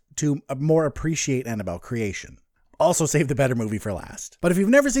first to more appreciate Annabelle Creation. Also save the better movie for last. But if you've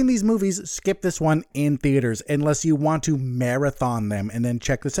never seen these movies, skip this one in theaters unless you want to marathon them and then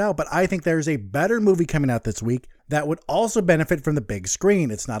check this out. But I think there's a better movie coming out this week that would also benefit from the big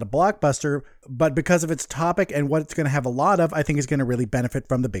screen. It's not a blockbuster, but because of its topic and what it's going to have a lot of, I think it's going to really benefit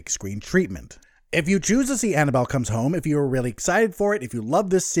from the big screen treatment. If you choose to see Annabelle Comes Home, if you're really excited for it, if you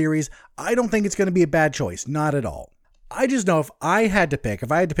love this series, I don't think it's going to be a bad choice. Not at all. I just know if I had to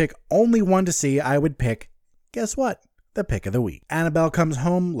pick only one to see, I would pick, guess what? The pick of the week. Annabelle Comes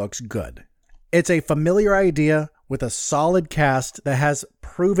Home looks good. It's a familiar idea with a solid cast that has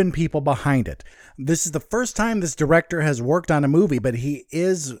proven people behind it. This is the first time this director has worked on a movie, but he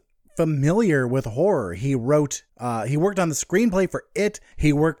is familiar with horror. He worked on the screenplay for It.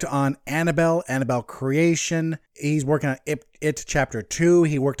 He worked on Annabelle Creation. He's working on It Chapter 2.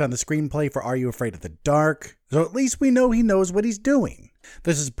 He worked on the screenplay for Are You Afraid of the Dark? So at least we know he knows what he's doing.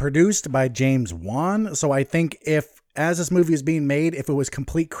 This is produced by James Wan, so I think as this movie is being made, if it was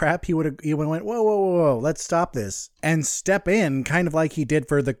complete crap, he would have went, whoa, let's stop this and step in, kind of like he did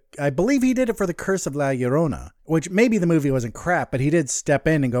I believe he did it for The Curse of La Llorona, which maybe the movie wasn't crap, but he did step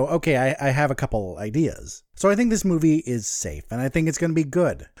in and go, okay, I have a couple ideas. So I think this movie is safe, and I think it's going to be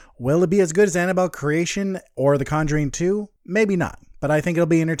good. Will it be as good as Annabelle Creation or The Conjuring 2? Maybe not, but I think it'll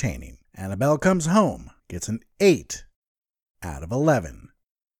be entertaining. Annabelle Comes Home gets an 8 out of 11.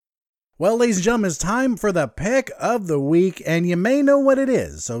 Well, ladies and gentlemen, it's time for the pick of the week, and you may know what it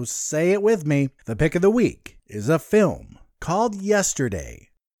is, so say it with me. The pick of the week is a film called Yesterday.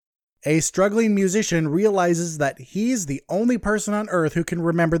 A struggling musician realizes that he's the only person on Earth who can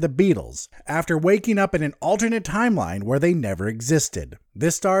remember the Beatles, after waking up in an alternate timeline where they never existed.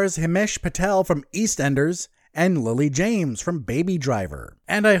 This stars Himesh Patel from EastEnders and Lily James from Baby Driver.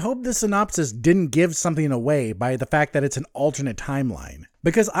 And I hope this synopsis didn't give something away by the fact that it's an alternate timeline,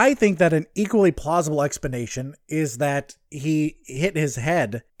 because I think that an equally plausible explanation is that he hit his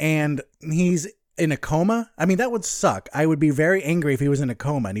head and he's in a coma. I mean, that would suck. I would be very angry if he was in a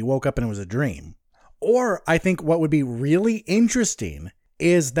coma and he woke up and it was a dream. Or I think what would be really interesting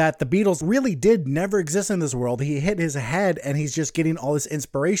is that the Beatles really did never exist in this world. He hit his head and he's just getting all this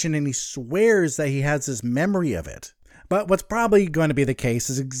inspiration and he swears that he has this memory of it. But what's probably going to be the case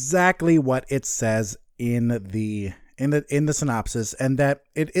is exactly what it says in the synopsis, and that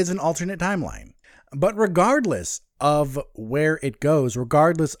it is an alternate timeline. But regardless, of where it goes,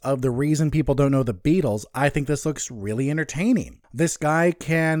 regardless of the reason people don't know the Beatles, I think this looks really entertaining. This guy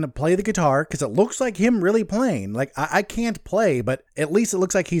can play the guitar because it looks like him really playing. Like, I can't play, but at least it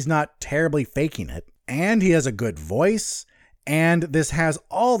looks like he's not terribly faking it. And he has a good voice. And this has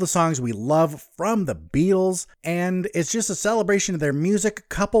all the songs we love from the Beatles. And it's just a celebration of their music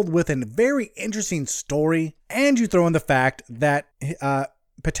coupled with a very interesting story. And you throw in the fact that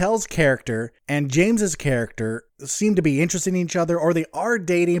Patel's character and James's character seem to be interested in each other, or they are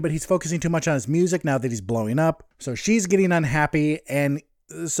dating, but he's focusing too much on his music now that he's blowing up. So she's getting unhappy, and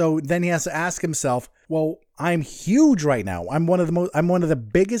so then he has to ask himself, well, I'm huge right now. I'm one of the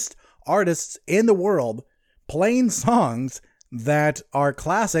biggest artists in the world playing songs that are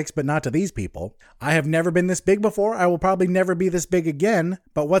classics, but not to these people. I have never been this big before. I will probably never be this big again.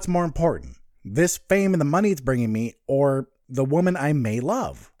 But what's more important? This fame and the money it's bringing me, or the woman I may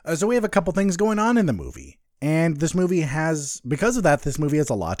love? So we have a couple things going on in the movie. And this movie has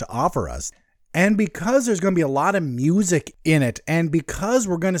a lot to offer us. And because there's going to be a lot of music in it, and because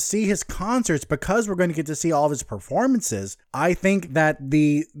we're going to see his concerts, because we're going to get to see all of his performances, I think that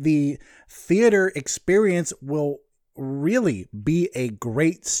the theater experience will really be a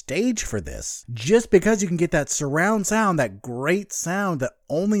great stage for this. Just because you can get that surround sound, that great sound that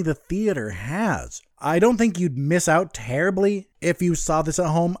only the theater has. I don't think you'd miss out terribly if you saw this at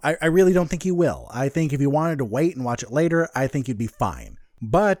home. I really don't think you will. I think if you wanted to wait and watch it later, I think you'd be fine.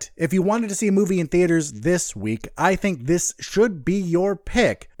 But if you wanted to see a movie in theaters this week, I think this should be your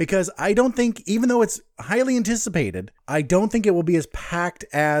pick, because I don't think, even though it's highly anticipated, I don't think it will be as packed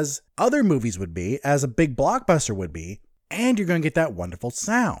as other movies would be, as a big blockbuster would be, and you're going to get that wonderful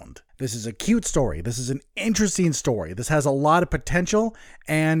sound. This is a cute story. This is an interesting story. This has a lot of potential,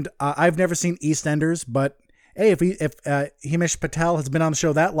 and I've never seen EastEnders, but hey, if Himesh Patel has been on the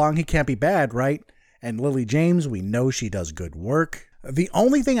show that long, he can't be bad, right? And Lily James, we know she does good work. The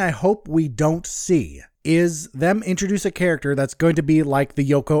only thing I hope we don't see is them introduce a character that's going to be like the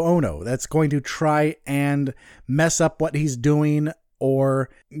Yoko Ono, that's going to try and mess up what he's doing, or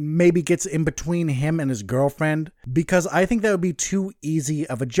maybe gets in between him and his girlfriend, because I think that would be too easy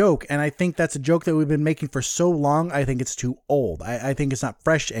of a joke. And I think that's a joke that we've been making for so long. I think it's too old. I think it's not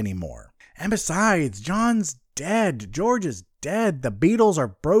fresh anymore. And besides, John's dead. George is dead. The Beatles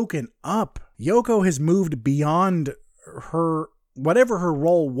are broken up. Yoko has moved beyond her, whatever her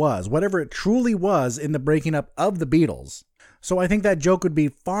role was, whatever it truly was in the breaking up of the Beatles. So I think that joke would be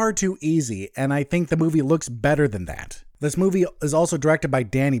far too easy, and I think the movie looks better than that. This movie is also directed by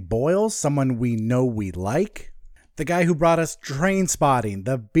Danny Boyle, someone we know we like. The guy who brought us Trainspotting,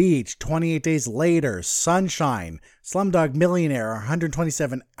 The Beach, 28 Days Later, Sunshine, Slumdog Millionaire,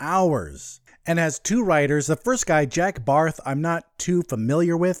 127 Hours. And has two writers. The first guy, Jack Barth, I'm not too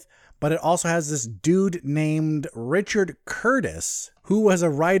familiar with, but it also has this dude named Richard Curtis, who was a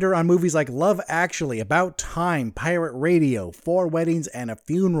writer on movies like Love Actually, About Time, Pirate Radio, 4 Weddings and a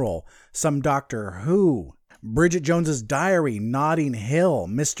Funeral, some Doctor Who, Bridget Jones's Diary, Notting Hill,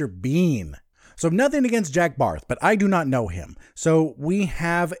 Mr. Bean. So nothing against Jack Barth, but I do not know him. So we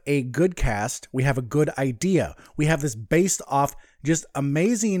have a good cast. We have a good idea. We have this based off just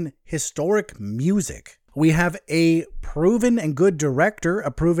amazing historic music. We have a proven and good director,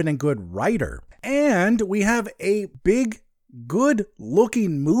 a proven and good writer, and we have a big,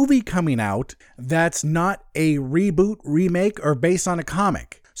 good-looking movie coming out that's not a reboot, remake, or based on a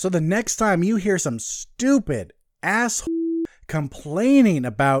comic. So the next time you hear some stupid asshole complaining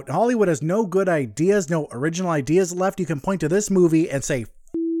about Hollywood has no good ideas, no original ideas left, you can point to this movie and say,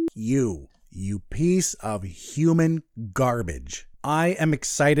 you piece of human garbage. I am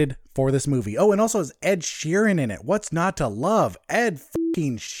excited for this movie. Oh, and also has Ed Sheeran in it. What's not to love? Ed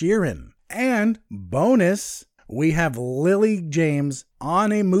fucking Sheeran. And bonus, we have Lily James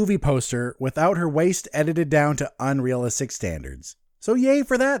on a movie poster without her waist edited down to unrealistic standards. So yay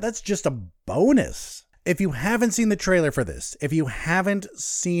for that. That's just a bonus. If you haven't seen the trailer for this, if you haven't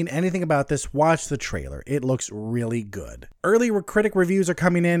seen anything about this, watch the trailer. It looks really good. Early critic reviews are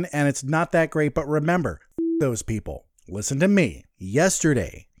coming in and it's not that great, but remember, those people. Listen to me.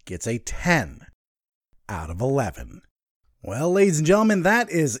 Yesterday gets a 10 out of 11. Well, ladies and gentlemen, that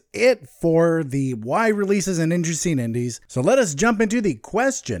is it for the wide releases and interesting indies. So let us jump into the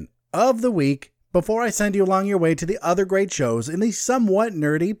question of the week before I send you along your way to the other great shows in the Somewhat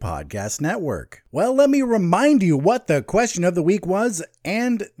Nerdy Podcast Network. Well, let me remind you what the question of the week was,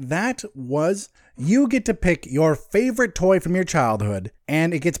 and that was, you get to pick your favorite toy from your childhood,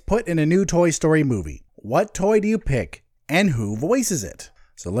 and it gets put in a new Toy Story movie. What toy do you pick, and who voices it?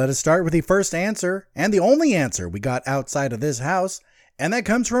 So let us start with the first answer, and the only answer we got outside of this house, And that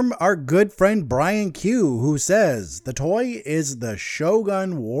comes from our good friend Brian Q, who says, the toy is the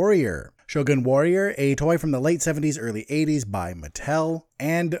Shogun Warrior. Shogun Warrior, a toy from the late 70s, early 80s by Mattel.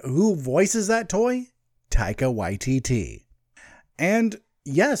 And who voices that toy? Taika Waititi. And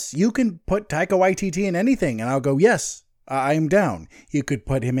yes, you can put Taika Waititi in anything, and I'll go, yes, I'm down. You could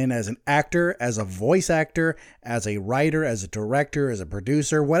put him in as an actor, as a voice actor, as a writer, as a director, as a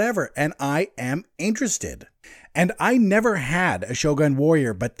producer, whatever, and I am interested. And I never had a Shogun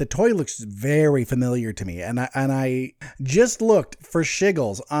Warrior, but the toy looks very familiar to me, and I just looked for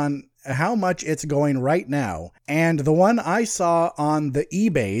shiggles on how much it's going right now, and the one I saw on the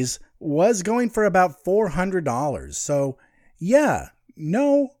eBays was going for about $400, so yeah.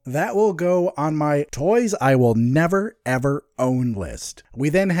 No, that will go on my toys I will never ever own list. We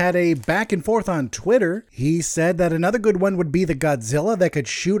then had a back and forth on Twitter. He said that another good one would be the Godzilla that could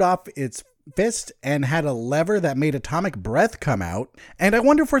shoot off its fist and had a lever that made atomic breath come out. And I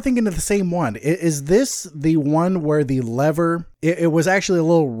wonder if we're thinking of the same one. Is this the one where the lever, it was actually a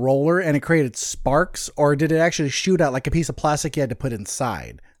little roller and it created sparks, or did it actually shoot out like a piece of plastic you had to put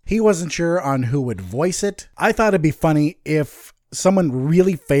inside? He wasn't sure on who would voice it. I thought it'd be funny if someone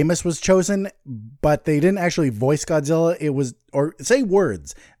really famous was chosen, but they didn't actually voice Godzilla. It was, or say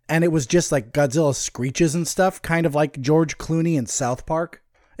words, and it was just like Godzilla screeches and stuff, kind of like George Clooney in South Park.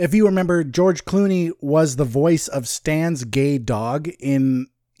 If you remember, George Clooney was the voice of Stan's gay dog in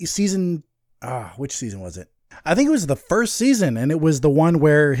season, which season was it? I think it was the first season, and it was the one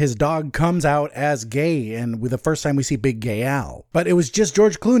where his dog comes out as gay, and with the first time we see Big Gay Al. But it was just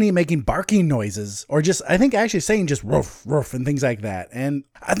George Clooney making barking noises, or just, I think actually saying just roof, roof, and things like that. And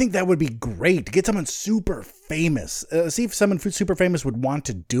I think that would be great to get someone super famous. See if someone super famous would want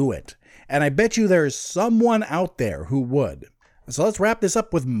to do it. And I bet you there's someone out there who would. So let's wrap this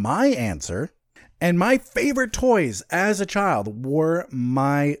up with my answer. And my favorite toys as a child were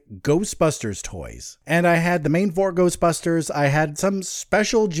my Ghostbusters toys. And I had the main four Ghostbusters. I had some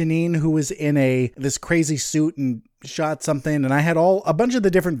special Janine who was in this crazy suit and shot something. And I had a bunch of the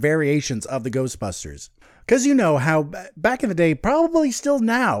different variations of the Ghostbusters. Because you know how back in the day, probably still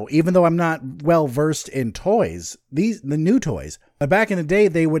now, even though I'm not well versed in toys, the new toys. But back in the day,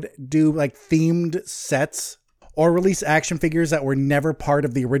 they would do like themed sets or release action figures that were never part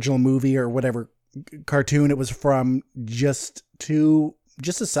of the original movie or whatever cartoon it was from, just to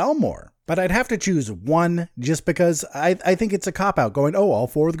sell more. But I'd have to choose one just because I think it's a cop-out going, all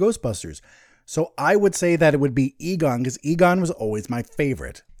four of the Ghostbusters. So I would say that it would be Egon, because Egon was always my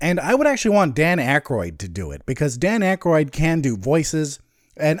favorite. And I would actually want Dan Aykroyd to do it, because Dan Aykroyd can do voices,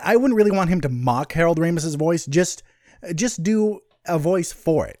 and I wouldn't really want him to mock Harold Ramis's voice, just do a voice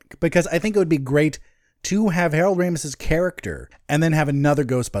for it, because I think it would be great to have Harold Ramis's character and then have another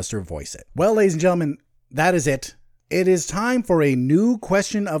Ghostbuster voice it. Well, ladies and gentlemen, that is it. It is time for a new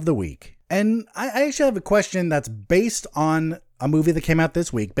question of the week. And I actually have a question that's based on a movie that came out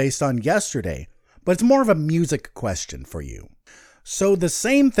this week, based on yesterday, but it's more of a music question for you. So the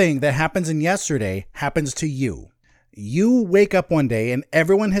same thing that happens in yesterday happens to you. You wake up one day and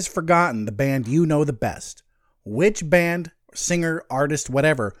everyone has forgotten the band you know the best. Which band, singer, artist,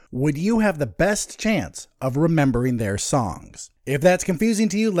 whatever, would you have the best chance of remembering their songs? If that's confusing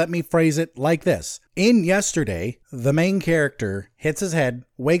to you, let me phrase it like this. In Yesterday, the main character hits his head,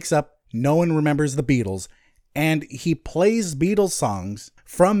 wakes up, no one remembers the Beatles, and he plays Beatles songs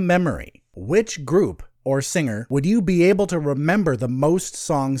from memory. Which group or singer would you be able to remember the most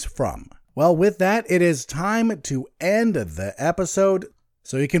songs from? Well, with that, it is time to end the episode.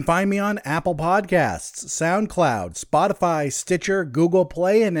 So you can find me on Apple Podcasts, SoundCloud, Spotify, Stitcher, Google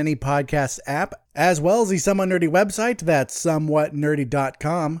Play, and any podcast app, as well as the Somewhat Nerdy website, that's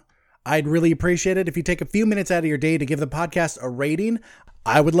somewhatnerdy.com. I'd really appreciate it if you take a few minutes out of your day to give the podcast a rating.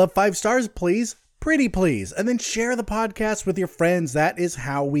 I would love 5 stars, please. Pretty please. And then share the podcast with your friends. That is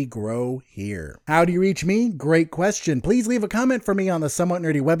how we grow here. How do you reach me? Great question. Please leave a comment for me on the Somewhat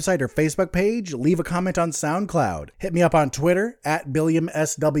Nerdy website or Facebook page. Leave a comment on SoundCloud. Hit me up on Twitter at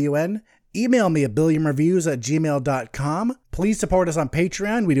BilliamSWN. Email me at billiamreviews@gmail.com. Please support us on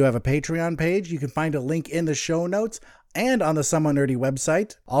Patreon. We do have a Patreon page. You can find a link in the show notes and on the Somewhat Nerdy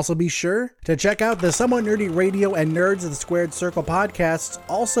website. Also be sure to check out the Somewhat Nerdy Radio and Nerds of the Squared Circle podcasts,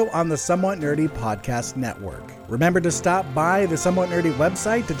 also on the Somewhat Nerdy Podcast Network. Remember to stop by the Somewhat Nerdy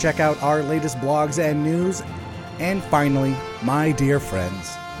website to check out our latest blogs and news. And finally, my dear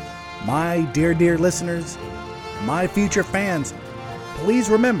friends, my dear listeners, my future fans, please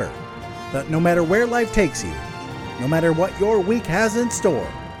remember that no matter where life takes you, no matter what your week has in store,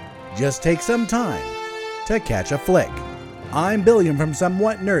 just take some time to catch a flick. I'm Billiam from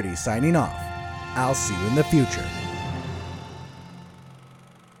Somewhat Nerdy signing off. I'll see you in the future.